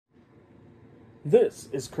This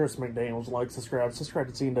is Chris McDaniels. Like, subscribe to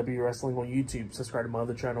TNW Wrestling on YouTube, subscribe to my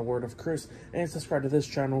other channel, Word of Chris, and subscribe to this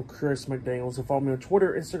channel, Chris McDaniels, and follow me on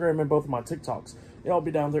Twitter, Instagram, and both of my TikToks. It'll all be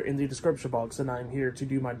down there in the description box, and I'm here to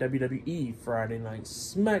do my WWE Friday Night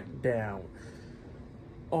SmackDown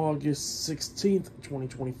August 16th,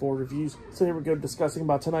 2024 reviews. So here we go, discussing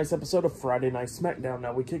about tonight's episode of Friday Night SmackDown.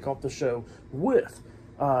 Now, we kick off the show with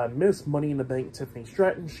Miss Money in the Bank, Tiffany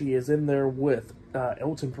Stratton. She is in there with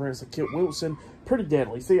Elton Prince and Kit Wilson. Pretty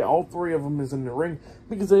deadly. See, all three of them is in the ring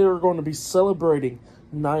because they are going to be celebrating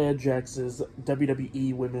Nia Jax's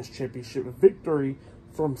WWE Women's Championship victory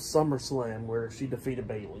from SummerSlam, where she defeated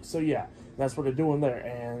Bayley. So yeah, that's what they're doing there.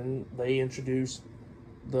 And they introduce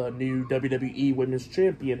the new WWE Women's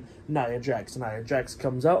Champion, Nia Jax. Nia Jax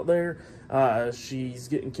comes out there. She's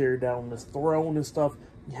getting carried down this throne and stuff,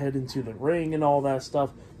 head into the ring and all that stuff.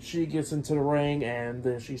 She gets into the ring, and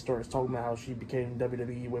then she starts talking about how she became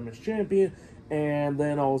WWE Women's Champion. And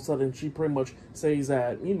then all of a sudden, she pretty much says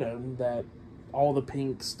that, you know, that all the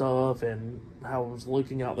pink stuff and how it was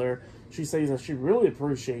looking out there, she says that she really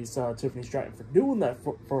appreciates Tiffany Stratton for doing that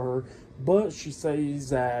for her, but she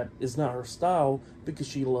says that it's not her style because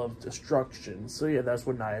she loves destruction. So yeah, that's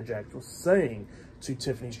what Nia Jax was saying to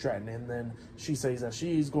Tiffany Stratton. And then she says that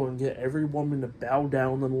she's going to get every woman to bow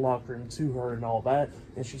down in the locker room to her and all that.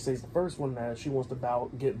 And she says the first one that she wants to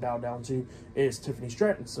get bowed down to is Tiffany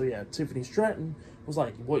Stratton. So yeah, Tiffany Stratton was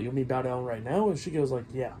like, what, you want me to bow down right now? And she goes like,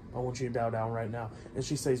 yeah, I want you to bow down right now. And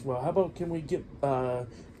she says, well, how about can we get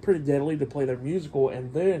Pretty Deadly to play their musical,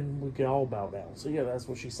 and then we can all bow down. So yeah, that's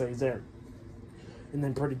what she says there. And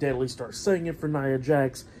then Pretty Deadly starts singing for Nia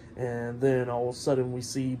Jax, and then all of a sudden we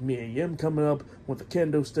see Mia Yim coming up with a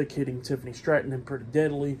kendo stick, hitting Tiffany Stratton and Pretty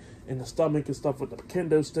Deadly in the stomach and stuff with the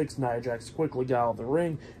kendo sticks. Nia Jax quickly got out of the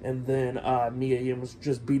ring, and then Mia Yim was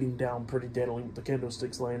just beating down Pretty Deadly with the kendo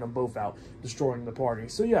sticks, laying them both out, destroying the party.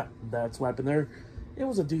 So yeah, that's what happened there. It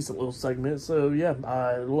was a decent little segment, so yeah,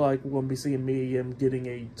 we're going to be seeing Mia Yim getting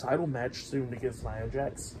a title match soon against Nia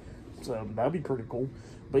Jax. So that'd be pretty cool.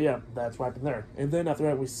 But yeah, that's what happened there. And then after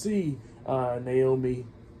that, we see Naomi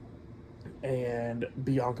and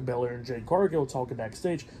Bianca Belair and Jade Cargill talking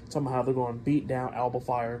backstage, talking about how they're going to beat down Alba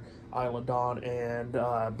Fire, Isla Dawn, and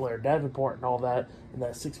Blair Davenport and all that in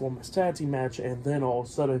that 6-woman tag team match. And then all of a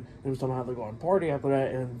sudden, they was talking about how they're going to party after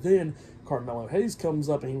that. And then Carmelo Hayes comes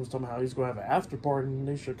up, and he was talking about how he's going to have an after party, and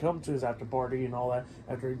they should come to his after party and all that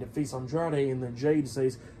after he defeats Andrade. And then Jade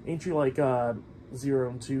says, ain't you like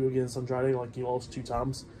 0-2 against Andrade, like you lost 2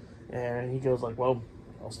 times? And he goes like, well,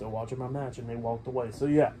 I'll still watching my match, and they walked away. So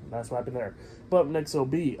yeah, that's what happened there. But next it'll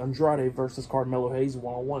be Andrade versus Carmelo Hayes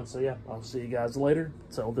 1-on-1. So yeah, I'll see you guys later.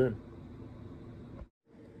 Till then.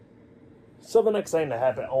 So the next thing that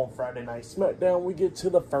happened on Friday Night SmackDown, we get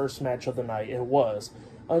to the first match of the night. It was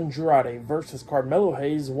Andrade versus Carmelo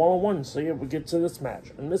Hayes 1-on-1. So yeah, we get to this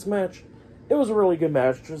match. And this match, it was a really good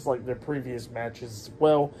match, just like their previous matches as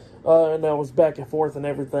well. And that was back and forth and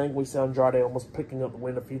everything. We see Andrade almost picking up the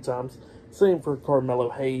win a few times. Same for Carmelo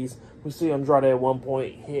Hayes. We see Andrade at one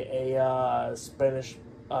point hit a Spanish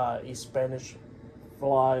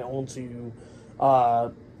fly onto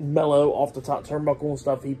Melo off the top turnbuckle and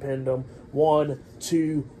stuff. He pinned him. 1,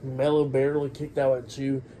 2. Melo barely kicked out at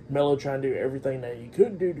 2. Melo trying to do everything that he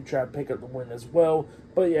could do to try to pick up the win as well.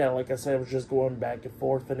 But yeah, like I said, it was just going back and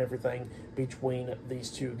forth and everything between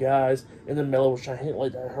these two guys. And then Melo was trying to hit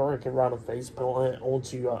like that Hurricane Rana face plant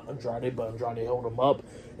onto Andrade, but Andrade held him up.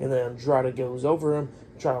 And then Andrade goes over him,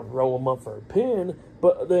 trying to roll him up for a pin.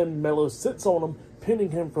 But then Melo sits on him,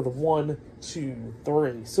 pinning him for the 1, 2,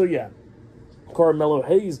 3. So yeah, Carmelo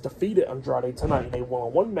Hayes defeated Andrade tonight in a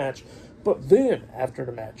 1-on-1 match. But then, after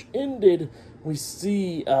the match ended, we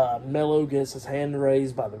see Melo gets his hand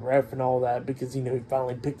raised by the ref and all that because, you know, he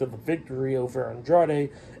finally picked up the victory over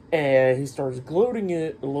Andrade, and he starts gloating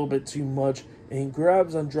it a little bit too much, and he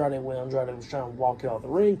grabs Andrade when Andrade was trying to walk out of the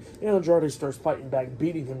ring, and Andrade starts fighting back,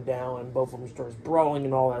 beating him down, and both of them starts brawling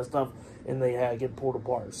and all that stuff, and they get pulled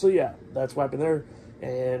apart. So yeah, that's what happened there,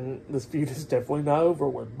 and this feud is definitely not over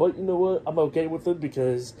with. But you know what? I'm okay with it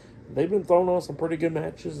because they've been throwing on some pretty good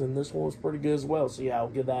matches, and this one was pretty good as well. So yeah, I'll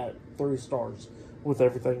give that 3 stars with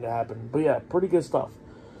everything that happened. But yeah, pretty good stuff.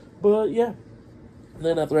 But yeah,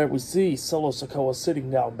 then after that, we see Solo Sikoa sitting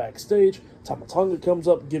down backstage. Tama Tonga comes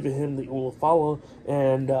up, giving him the Ulafala,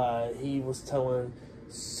 and he was telling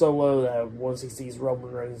Solo that once he sees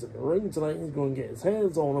Roman Reigns in the ring tonight, he's going to get his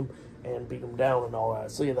hands on him and beat him down and all that.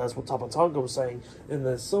 So yeah, that's what Tama Tonga was saying. And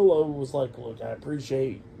then Solo was like, look, I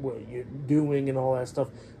appreciate what you're doing and all that stuff,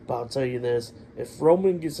 but I'll tell you this, if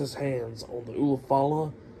Roman gets his hands on the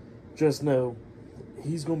Ulafala, just know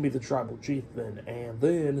he's going to be the tribal chief then, and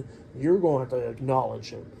then you're going to have to acknowledge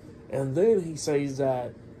him. And then he says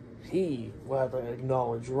that he will have to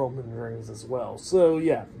acknowledge Roman Reigns as well. So,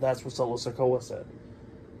 yeah, that's what Sikoa said.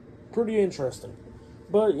 Pretty interesting.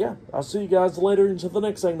 But, yeah, I'll see you guys later until the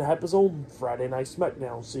next thing that happens on Friday Night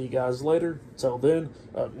SmackDown. See you guys later. Till then,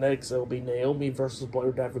 up next, it'll be Naomi versus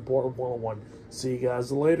Blair Davenport 1-on-1. See you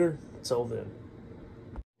guys later. Till then.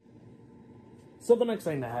 So, the next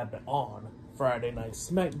thing that happened on Friday Night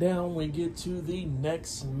SmackDown, we get to the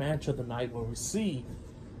next match of the night where we see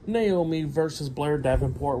Naomi versus Blair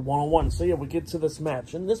Davenport 1-on-1. So yeah, we get to this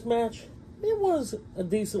match. And this match, it was a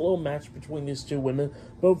decent little match between these two women.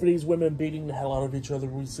 Both of these women beating the hell out of each other.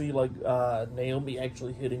 We see like Naomi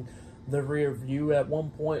actually hitting the rear view at one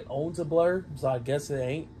point onto Blair. So I guess it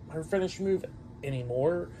ain't her finish move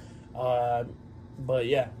anymore. But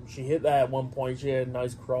yeah, she hit that at one point. She had a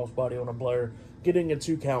nice crossbody on a Blair, getting a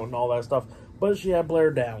 2 count and all that stuff. But she had Blair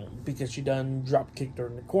down because she done drop kicked her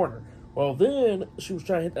in the corner. Well, then she was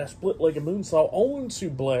trying to hit that split-legged moonsault onto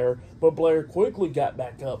Blair, but Blair quickly got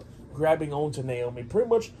back up, grabbing onto Naomi, pretty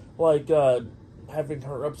much like having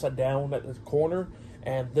her upside down at the corner,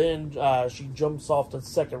 and then she jumps off the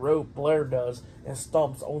second rope, Blair does, and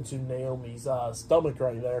stomps onto Naomi's stomach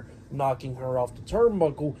right there, knocking her off the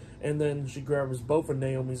turnbuckle, and then she grabs both of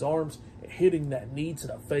Naomi's arms, hitting that knee to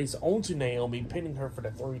the face onto Naomi, pinning her for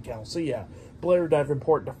the 3 count. So yeah, Blair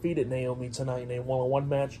Davenport defeated Naomi tonight in a 1-on-1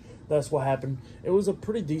 match. That's what happened. It was a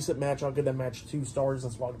pretty decent match. I'll give that match 2 stars.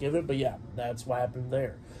 That's what I'll give it. But yeah, that's what happened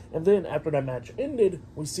there. And then after that match ended,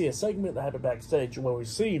 we see a segment that happened backstage where we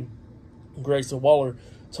see Grayson Waller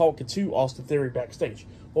talking to Austin Theory backstage.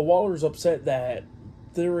 Well, Waller's upset that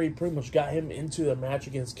Theory pretty much got him into the match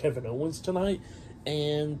against Kevin Owens tonight.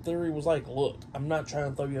 And Theory was like, look, I'm not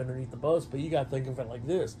trying to throw you underneath the bus, but you got to think of it like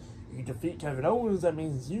this. You defeat Kevin Owens, that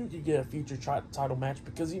means you could get a future title match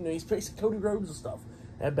because, you know, he's facing Cody Rhodes and stuff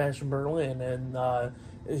at Bash in Berlin. And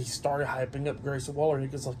he started hyping up Grayson Waller. And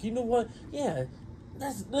he was like, you know what? Yeah,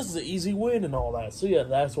 this is an easy win and all that. So, yeah,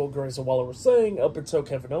 that's what Grayson Waller was saying up until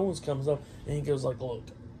Kevin Owens comes up. And he goes like, look,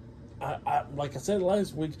 I like I said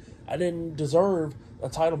last week, I didn't deserve a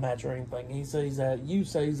title match or anything. He says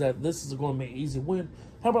that this is going to be an easy win.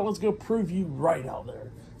 How about let's go prove you right out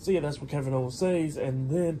there? So yeah, that's what Kevin Owens says, and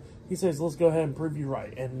then he says, let's go ahead and prove you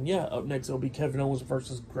right. And yeah, up next it'll be Kevin Owens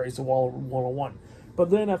versus Grayson Waller 1-on-1. But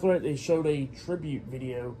then after that, they showed a tribute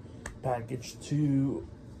video package to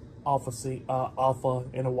Alpha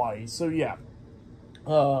in Hawaii. So yeah,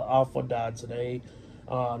 Alpha died today.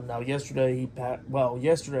 Now yesterday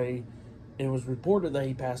yesterday it was reported that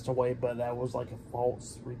he passed away, but that was like a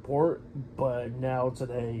false report. But now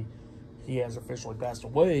today he has officially passed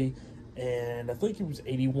away, and I think he was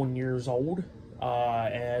 81 years old.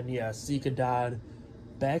 And yeah, Sikoa died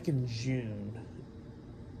back in June.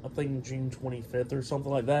 I think June 25th or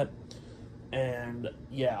something like that. And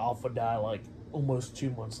yeah, Alpha died like almost 2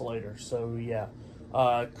 months later. So yeah,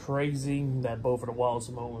 crazy that both of the Wild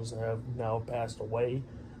Samoans have now passed away.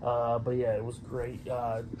 But yeah, it was great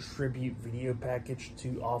tribute video package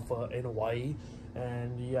to Alpha in Hawaii.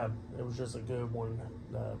 And yeah, it was just a good one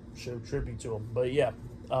show tribute to him. But yeah,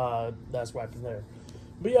 that's what happened there.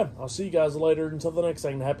 But yeah, I'll see you guys later until the next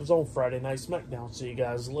thing that happens on Friday Night SmackDown. See you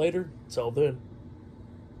guys later. Till then.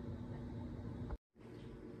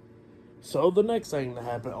 So the next thing that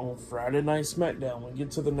happened on Friday Night SmackDown, we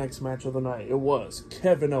get to the next match of the night. It was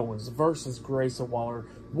Kevin Owens versus Grayson Waller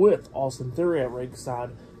with Austin Theory at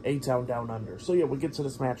ringside, A-Town Down Under. So yeah, we get to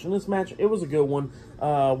this match. And this match, it was a good one.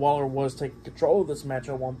 Waller was taking control of this match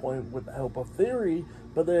at one point with the help of Theory,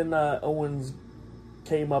 but then Owens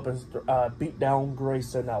came up and beat down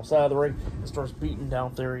Grayson outside of the ring and starts beating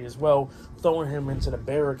down Theory as well, throwing him into the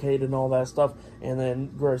barricade and all that stuff. And then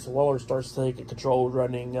Grayson Waller starts taking control,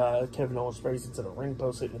 running Kevin Owens' face into the ring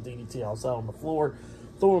post, hitting the DDT outside on the floor,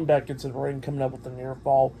 throwing him back into the ring, coming up with a near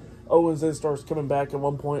fall. Owens then starts coming back. At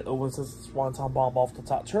one point, Owens hits a swanton bomb off the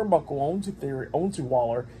top turnbuckle onto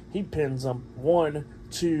Waller. He pins him. 1,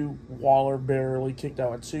 2, Waller barely kicked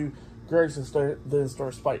out at 2. Grayson then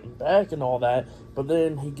starts fighting back and all that, but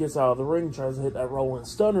then he gets out of the ring, tries to hit that rolling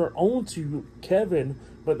stunner onto Kevin,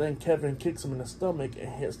 but then Kevin kicks him in the stomach and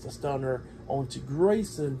hits the stunner onto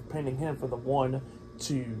Grayson, pinning him for the 1,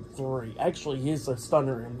 2, 3. Actually, he hits the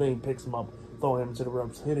stunner and then picks him up, throwing him into the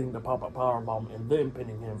ropes, hitting the pop-up powerbomb, and then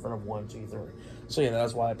pinning him for the 1, 2, 3. So yeah,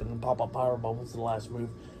 that's what happened. The pop-up powerbomb was the last move.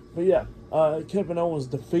 But yeah, Kevin Owens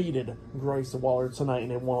defeated Grayson Waller tonight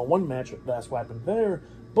in a 1-on-1 match. That's what happened there.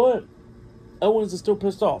 But Owens is still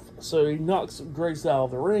pissed off, so he knocks Grace out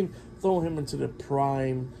of the ring, throwing him into the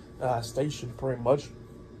prime station pretty much.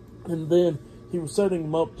 And then he was setting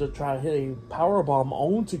him up to try to hit a powerbomb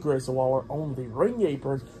onto Grayson Waller on the ring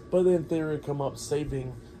apron, but then Theory come up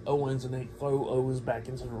saving Owens, and they throw Owens back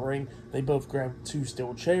into the ring. They both grabbed 2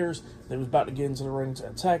 steel chairs. They was about to get into the ring to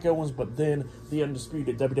attack Owens, but then the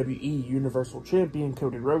undisputed WWE Universal Champion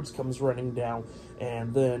Cody Rhodes comes running down,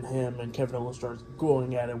 and then him and Kevin Owens starts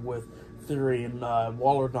going at it with Theory and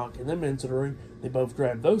Waller knocking them into the ring. They both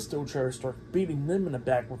grab those steel chairs, start beating them in the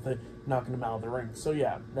back with it, knocking them out of the ring. So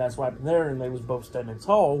yeah, that's what happened there, and they was both standing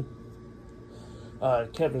tall.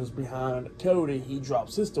 Kevin's behind Cody. He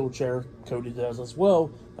drops his steel chair. Cody does as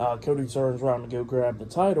well. Cody turns around to go grab the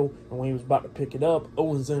title, and when he was about to pick it up,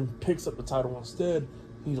 Owens then picks up the title instead.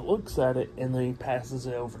 He looks at it, and then he passes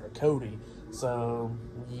it over to Cody. So,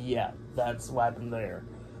 yeah, that's what happened there.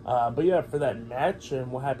 But yeah, for that match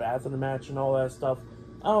and what happened after the match and all that stuff,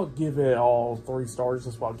 I'll give it all 3 stars.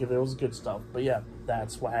 That's what I'll give it. It was good stuff. But yeah,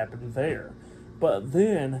 that's what happened there. But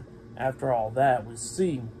then, after all that, we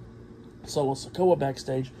see Solo Sikoa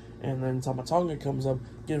backstage, and then Tama Tonga comes up,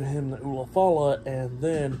 giving him the Ula Fala, and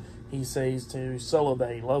then he says to Solo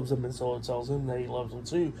that he loves him, and Solo tells him that he loves him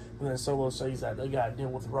too, and then Solo says that they got to deal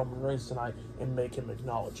with Roman Reigns tonight and make him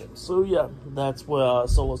acknowledge him. So yeah, that's what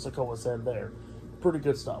Solo Sikoa said there. Pretty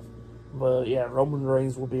good stuff. But yeah, Roman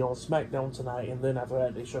Reigns will be on SmackDown tonight, and then after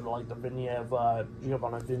that they showed like the vignette of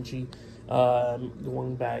Giovanni Vinci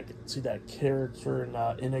going back to that character in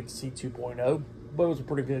NXT 2.0. But it was a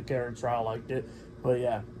pretty good character. I liked it. But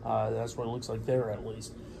yeah, that's what it looks like there at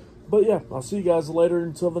least. But yeah, I'll see you guys later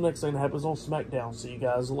until the next thing that happens on SmackDown. See you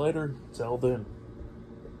guys later. Till then.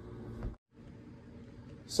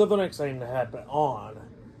 So the next thing to happen on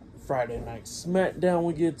Friday Night SmackDown,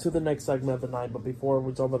 we get to the next segment of the night. But before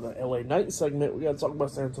we talk about the LA Knight segment, we got to talk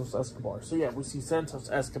about Santos Escobar. So yeah, we see Santos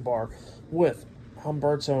Escobar with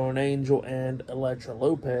Humberto and Angel and Elektra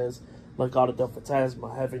Lopez, Legado del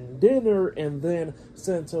Fantasma, having dinner, and then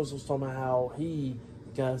Santos was talking about how he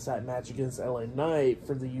got that match against LA Knight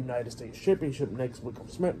for the United States Championship next week on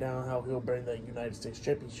SmackDown, how he'll bring that United States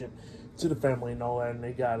Championship to the family and all that, and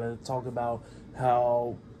they gotta talk about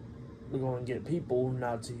how we're going to get people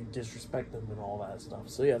not to disrespect them and all that stuff.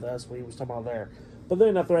 So yeah, that's what he was talking about there. But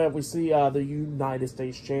then after that, we see the United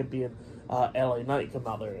States Champion LA Knight come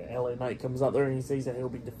out there. LA Knight comes out there and he says that he'll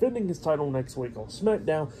be defending his title next week on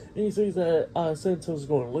SmackDown. And he says that Santos is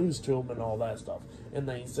going to lose to him and all that stuff. And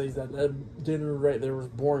then he says that that dinner right there was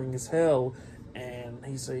boring as hell. And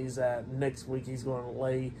he says that next week he's going to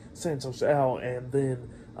lay Santos out and then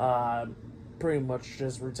pretty much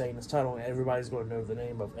just retain his title. And everybody's going to know the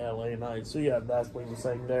name of LA Knight. So yeah, that's what he was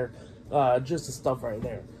saying there. Just the stuff right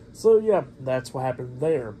there. So yeah, that's what happened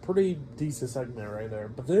there. Pretty decent segment right there.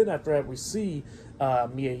 But then after that, we see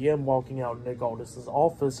Mia Yim walking out in Nick Aldis's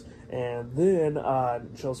office, and then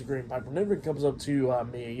Chelsea Green Piper Niven comes up to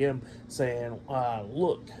Mia Yim saying,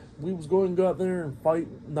 "Look, we was going to go out there and fight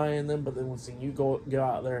Nia and them, but then we seen you go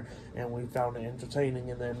out there, and we found it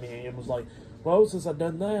entertaining." And then Mia Yim was like, "Well, since I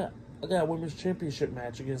done that, I got a women's championship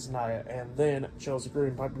match against Nia." And then Chelsea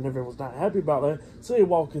Green Piper Niven was not happy about that, so they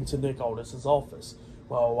walk into Nick Aldis's office.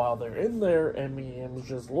 Well, while they're in there and Mia Yim was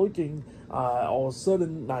just looking, all of a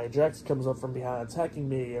sudden Nia Jax comes up from behind, attacking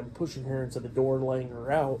Mia Yim, pushing her into the door, laying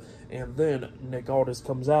her out, and then Nick Aldis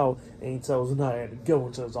comes out and he tells Nia to go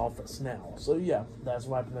into his office now. So yeah, that's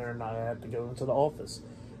what happened there, and Nia had to go into the office.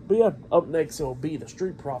 But yeah, up next it'll be the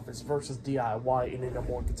Street Profits versus DIY in a No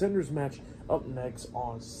More Contenders match up next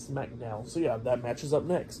on SmackDown. So yeah, that match is up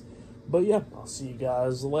next. But yeah, I'll see you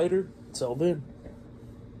guys later. Till then.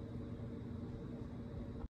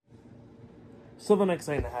 So the next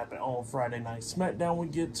thing that happened on Friday Night SmackDown, we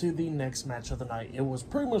get to the next match of the night. It was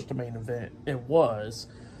pretty much the main event. It was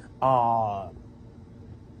Tommaso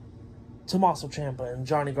Ciampa and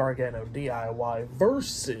Johnny Gargano DIY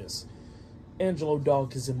versus Angelo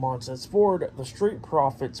Dawkins and Montez Ford, the Street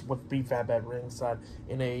Profits with B-Fab at ringside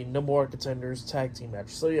in a No More Contenders tag team match.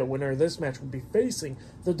 So yeah, winner of this match will be facing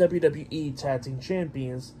the WWE Tag Team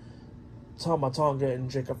Champions Tama Tonga and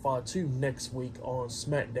Jacob Fatu next week on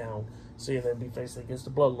SmackDown. So yeah, they'll be facing against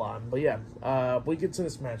the Bloodline. But yeah, we get to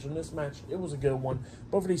this match. And this match, it was a good one.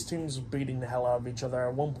 Both of these teams were beating the hell out of each other.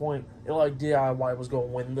 At one point, it like DIY was going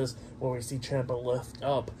to win this, where we see Ciampa lift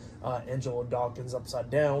up Angelo Dawkins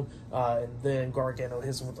upside down. And then Gargano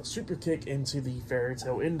hits him with a super kick into the fairy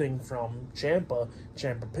tale ending from Ciampa.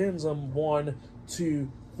 Ciampa pins him. 1,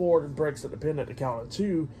 2, Ford breaks at the pin at the count of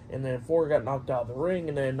 2, and then Ford got knocked out of the ring,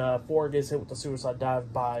 and then Ford gets hit with the suicide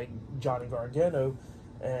dive by Johnny Gargano.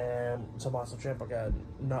 and Tommaso Ciampa got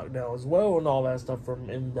knocked down as well, and all that stuff from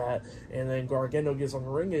in that. And then Gargano gets on the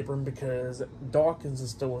ring apron because Dawkins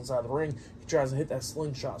is still inside the ring. He tries to hit that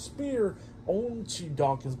slingshot spear onto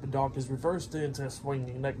Dawkins, but Dawkins reversed it into a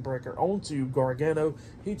swinging neck breaker onto Gargano.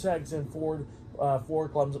 He tags in forward,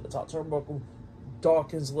 climbs up the top turnbuckle.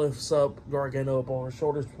 Dawkins lifts up Gargano up on his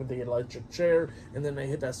shoulders with the electric chair, and then they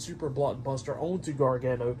hit that super blockbuster onto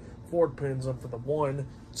Gargano. Ford pins him for the 1,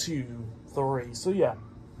 2, 3. So yeah,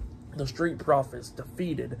 the Street Profits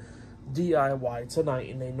defeated DIY tonight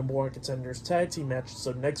in a number 1 contenders tag team match.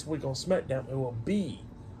 So next week on SmackDown, it will be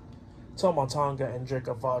Tama Tonga and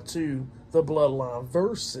Jacob Fatu, the Bloodline,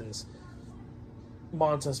 versus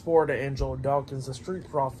Montez Ford and Angelo Dawkins, the Street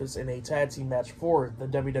Profits, in a tag team match for the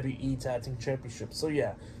WWE Tag Team Championship. So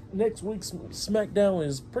yeah, next week's SmackDown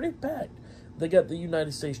is pretty packed. They got the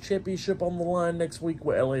United States Championship on the line next week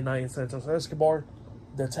with LA Knight and Santos Escobar.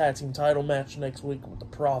 The tag team title match next week with the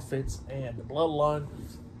Profits and the Bloodline.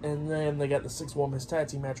 And then they got the 6-women's tag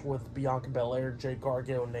team match with Bianca Belair, Jade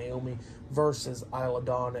Cargill, and Naomi versus Isla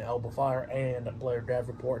Dawn and Elba Fire and Blair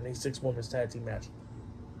Davenport in a 6-women's tag team match.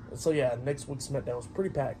 So yeah, next week's SmackDown was pretty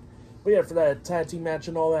packed. But yeah, for that tag team match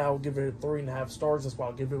and all that, I'll give it 3.5 stars. That's why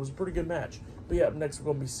I'll give it. It was a pretty good match. But yeah, up next we're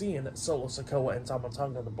going to be seeing Solo Sikoa and Tama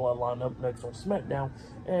Tonga, the Bloodline, up next on SmackDown,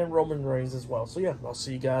 and Roman Reigns as well. So yeah, I'll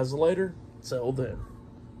see you guys later. Till then.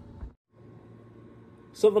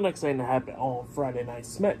 So the next thing to happen on Friday Night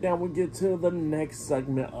SmackDown, we get to the next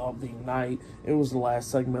segment of the night. It was the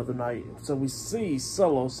last segment of the night. So we see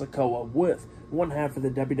Solo Sikoa with one half of the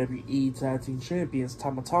WWE Tag Team Champions,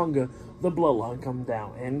 Tama Tonga, the Bloodline, come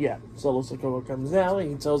down. And yeah, Solo Sikoa comes down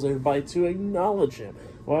and he tells everybody to acknowledge him.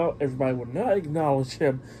 Well, everybody would not acknowledge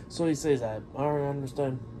him, so he says, I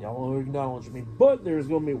understand, y'all will acknowledge me, but there's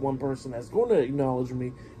going to be one person that's going to acknowledge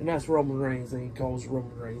me, and that's Roman Reigns, and he calls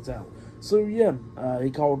Roman Reigns out. So yeah,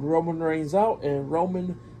 he called Roman Reigns out, and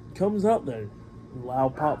Roman comes out there.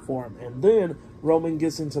 Loud pop for him. And then Roman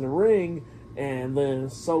gets into the ring, and then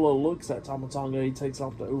Solo looks at Tama Tonga. He takes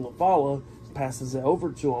off the Ulafala, passes it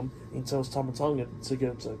over to him, and tells Tama Tonga to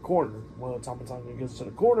go to the corner. Well, Tama Tonga goes to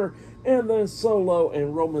the corner, and then Solo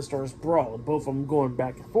and Roman starts brawling. Both of them going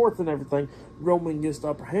back and forth and everything. Roman gets the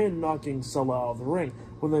upper hand, knocking Solo out of the ring.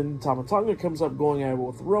 When then Tama Tonga comes up going at it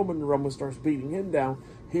with Roman, Roman starts beating him down,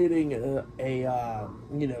 hitting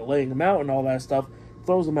laying him out and all that stuff.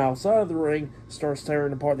 Throws him outside of the ring, starts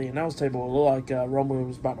tearing apart the announce table. It looked like Roman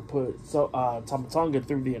was about to put Tama Tonga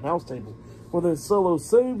through the announce table. Well, then Solo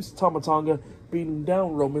saves Tama Tonga, beating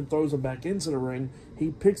down Roman, throws him back into the ring. He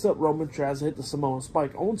picks up Roman, tries to hit the Samoan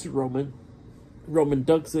Spike onto Roman. Roman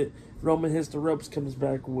ducks it. Roman hits the ropes, comes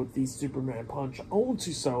back with the Superman punch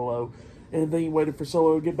onto Solo. And then he waited for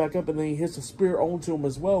Solo to get back up, and then he hits a spear onto him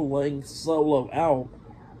as well, laying Solo out.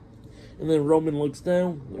 And then Roman looks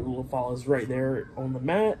down, the Ulafala is right there on the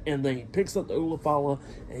mat, and then he picks up the Ulafala,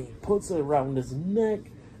 and he puts it around his neck,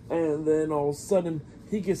 and then all of a sudden,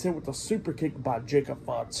 he gets hit with a super kick by Jacob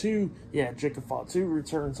Fatu. Yeah, Jacob Fatu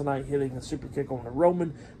returns tonight, hitting a super kick on the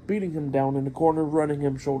Roman, beating him down in the corner, running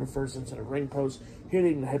him shoulder first into the ring post,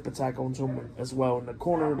 hitting the hip attack onto him as well in the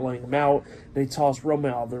corner, laying him out. They toss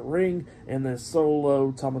Roman out of the ring, and then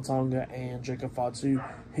Solo, Tama Tonga, and Jacob Fatu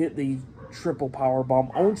hit the triple power bomb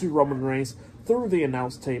onto Roman Reigns through the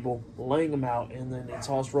announce table, laying him out, and then they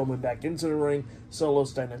toss Roman back into the ring. Solo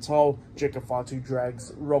standing tall. Jacob Fatu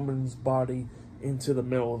drags Roman's body into the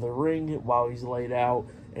middle of the ring while he's laid out,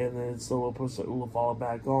 and then Solo puts the Ulafala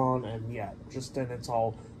back on, and yeah, just standing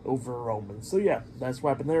tall over Roman. So yeah, that's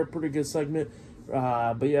what happened there. Pretty good segment.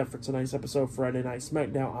 But yeah, for tonight's episode, Friday Night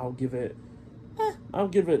SmackDown, I'll give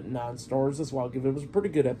it 9 stars. That's what I'll give it. It was a pretty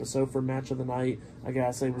good episode for match of the night. I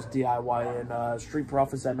gotta say, it was DIY and Street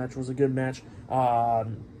Profits. That match was a good match.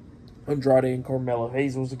 Andrade and Carmelo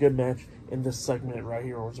Hayes was a good match. And this segment right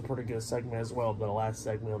here was a pretty good segment as well, the last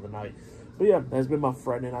segment of the night. But yeah, that's been my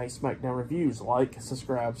Friday Night SmackDown reviews. Like,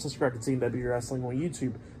 subscribe to TW Wrestling on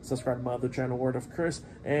YouTube. Subscribe to my other channel, Word of Chris.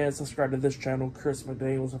 And subscribe to this channel, Chris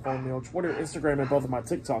McDaniels. And follow me on Twitter, Instagram, and both of my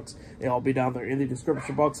TikToks. It'll all be down there in the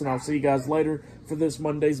description box. And I'll see you guys later for this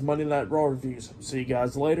Monday's Monday Night Raw reviews. See you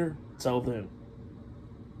guys later. Till then.